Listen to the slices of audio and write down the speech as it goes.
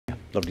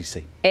Lovely to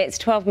see. It's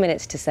 12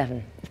 minutes to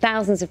 7.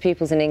 Thousands of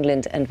pupils in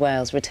England and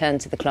Wales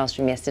returned to the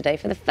classroom yesterday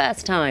for the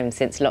first time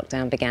since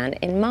lockdown began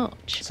in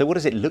March. So what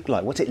does it look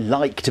like? What's it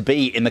like to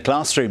be in the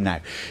classroom now?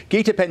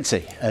 Geeta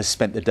Pensey has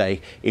spent the day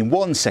in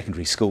one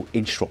secondary school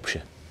in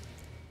Shropshire.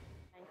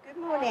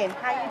 Good morning,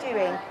 how are you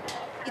doing?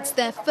 It's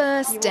their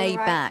first day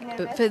back,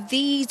 but for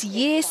these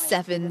Year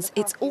 7s,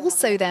 it's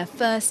also their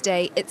first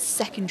day at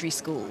secondary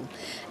school.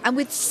 And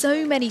with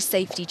so many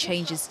safety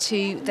changes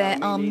too, there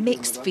are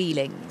mixed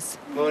feelings.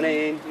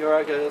 Morning, you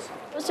alright, girls?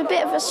 It was a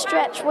bit of a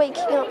stretch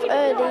waking up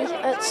early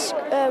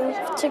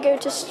to go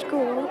to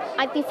school.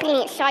 I've been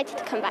feeling excited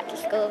to come back to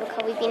school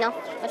because we've been off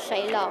for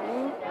so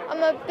long.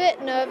 I'm a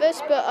bit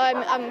nervous, but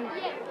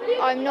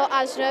I'm not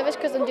as nervous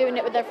because I'm doing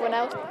it with everyone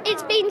else.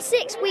 It's been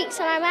 6 weeks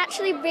and I'm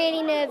actually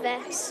really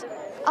nervous.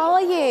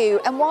 Are you?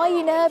 And why are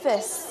you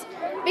nervous?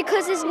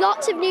 Because there's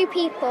lots of new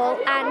people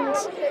and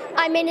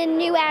I'm in a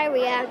new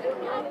area.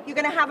 You're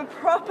going to have a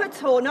proper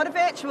tour, not a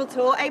virtual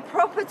tour, a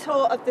proper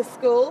tour of the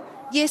school.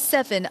 Year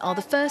 7 are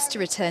the first to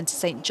return to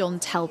St John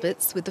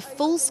Talbot's with the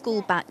full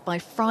school back by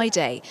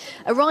Friday.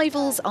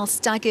 Arrivals are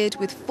staggered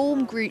with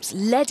form groups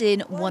led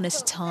in one at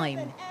a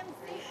time.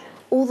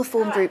 All the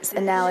form groups are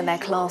now in their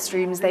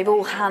classrooms. They've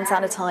all hand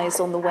sanitised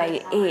on the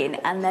way in,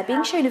 and they're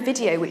being shown a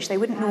video which they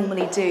wouldn't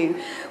normally do,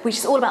 which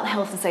is all about the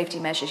health and safety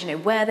measures, you know,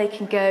 where they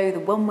can go,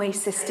 the one-way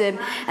system,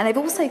 and they've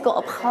also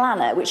got a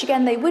planner, which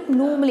again they would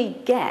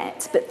normally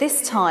get, but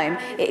this time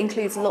it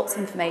includes lots of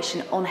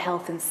information on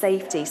health and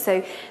safety,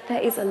 so there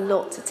is a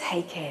lot to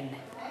take in.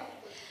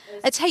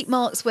 A tape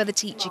marks where the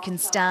teacher can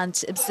stand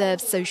to observe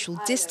social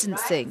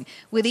distancing,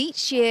 with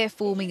each year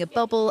forming a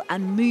bubble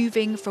and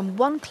moving from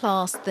one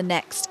class to the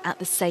next at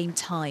the same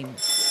time.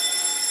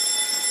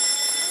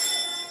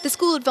 The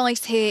school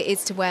advice here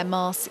is to wear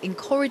masks in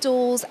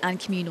corridors and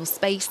communal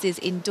spaces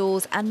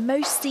indoors, and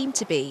most seem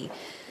to be.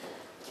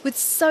 With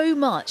so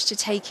much to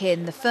take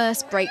in, the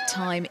first break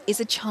time is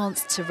a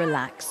chance to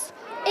relax.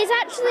 It's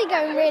actually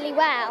going really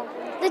well.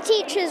 The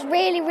teacher's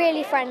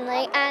really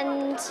friendly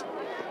and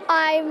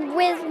I'm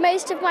with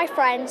most of my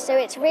friends, so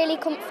it's really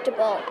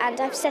comfortable and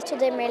I've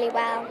settled in really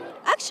well.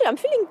 Actually, I'm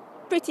feeling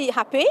pretty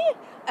happy.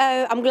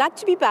 I'm glad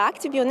to be back,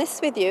 to be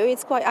honest with you.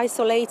 It's quite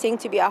isolating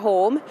to be at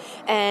home,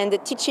 and the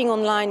teaching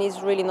online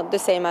is really not the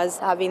same as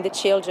having the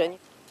children.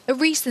 A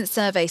recent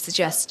survey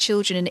suggests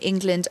children in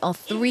England are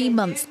 3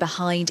 months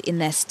behind in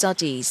their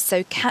studies,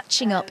 so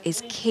catching up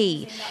is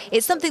key.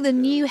 It's something the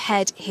new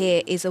head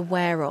here is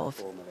aware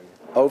of.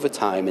 Over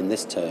time in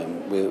this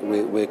term,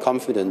 we're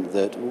confident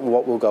that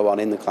what will go on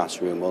in the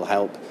classroom will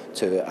help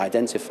to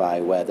identify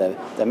where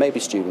there may be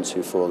students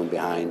who've fallen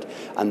behind,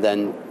 and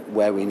then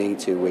where we need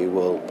to, we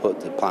will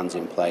put the plans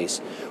in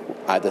place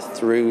either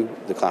through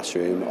the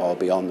classroom or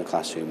beyond the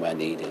classroom where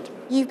needed.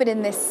 You've been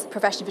in this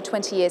profession for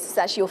 20 years. It's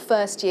actually your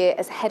first year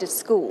as head of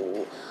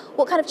school.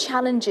 What kind of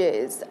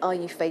challenges are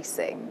you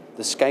facing?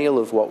 The scale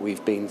of what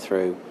we've been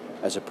through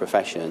as a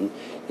profession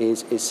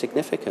is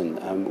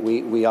significant.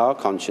 We are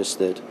conscious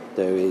that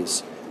there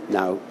is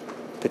now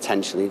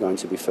potentially going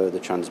to be further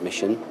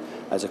transmission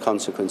as a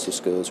consequence of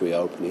schools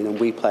reopening, and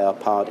we play our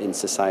part in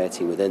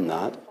society within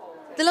that.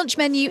 The lunch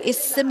menu is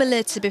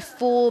similar to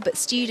before, but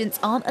students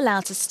aren't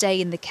allowed to stay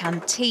in the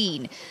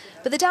canteen.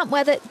 But the damp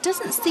weather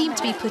doesn't seem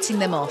to be putting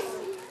them off.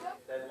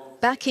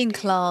 Back in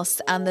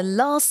class, and the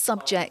last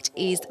subject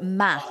is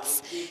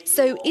maths.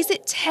 So is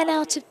it 10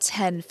 out of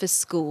 10 for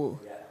school?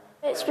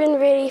 It's been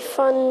really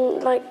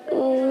fun, like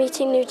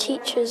meeting new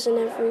teachers and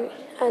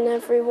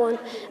everyone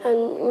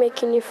and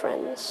making new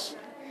friends.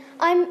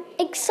 I'm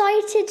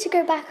excited to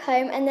go back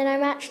home, and then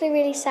I'm actually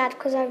really sad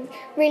because I've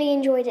really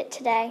enjoyed it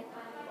today.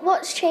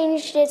 What's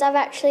changed is I've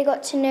actually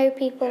got to know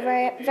people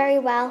very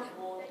well,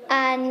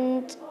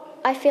 and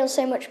I feel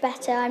so much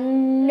better.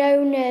 I'm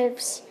no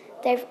nerves.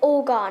 They've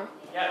all gone.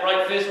 Yeah,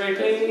 right, first row,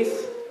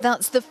 please.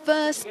 That's the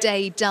first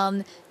day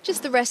done.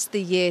 Just the rest of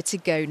the year to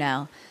go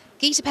now.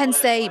 Geeta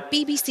Pensey,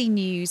 BBC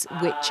News,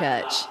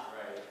 Whitchurch.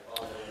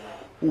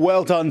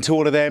 Well done to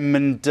all of them,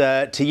 and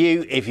to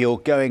you if you're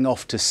going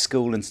off to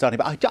school and starting.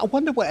 But I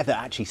wonder whether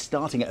actually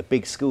starting at a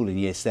big school in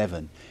Year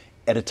 7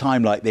 at a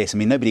time like this, I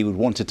mean, nobody would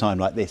want a time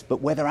like this, but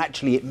whether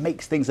actually it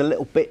makes things a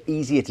little bit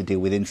easier to deal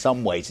with in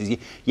some ways. Is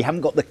you haven't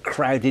got the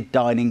crowded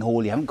dining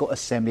hall, you haven't got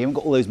assembly, you haven't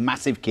got all those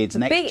massive kids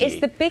next to you. It's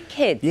the big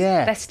kids.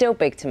 Yeah. They're still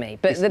big to me,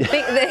 but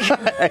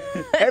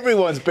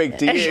Everyone's big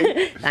to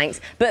you.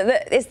 Thanks.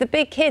 But it's the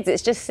big kids.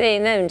 It's just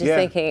seeing them, just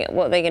thinking,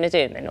 what are they going to do?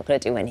 And they're not going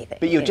to do anything.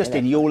 But you're just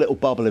in your little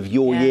bubble of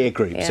your year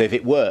group, so if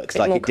it works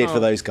like it did for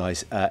those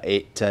guys,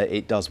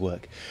 it does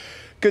work.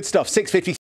 Good stuff. 6:50.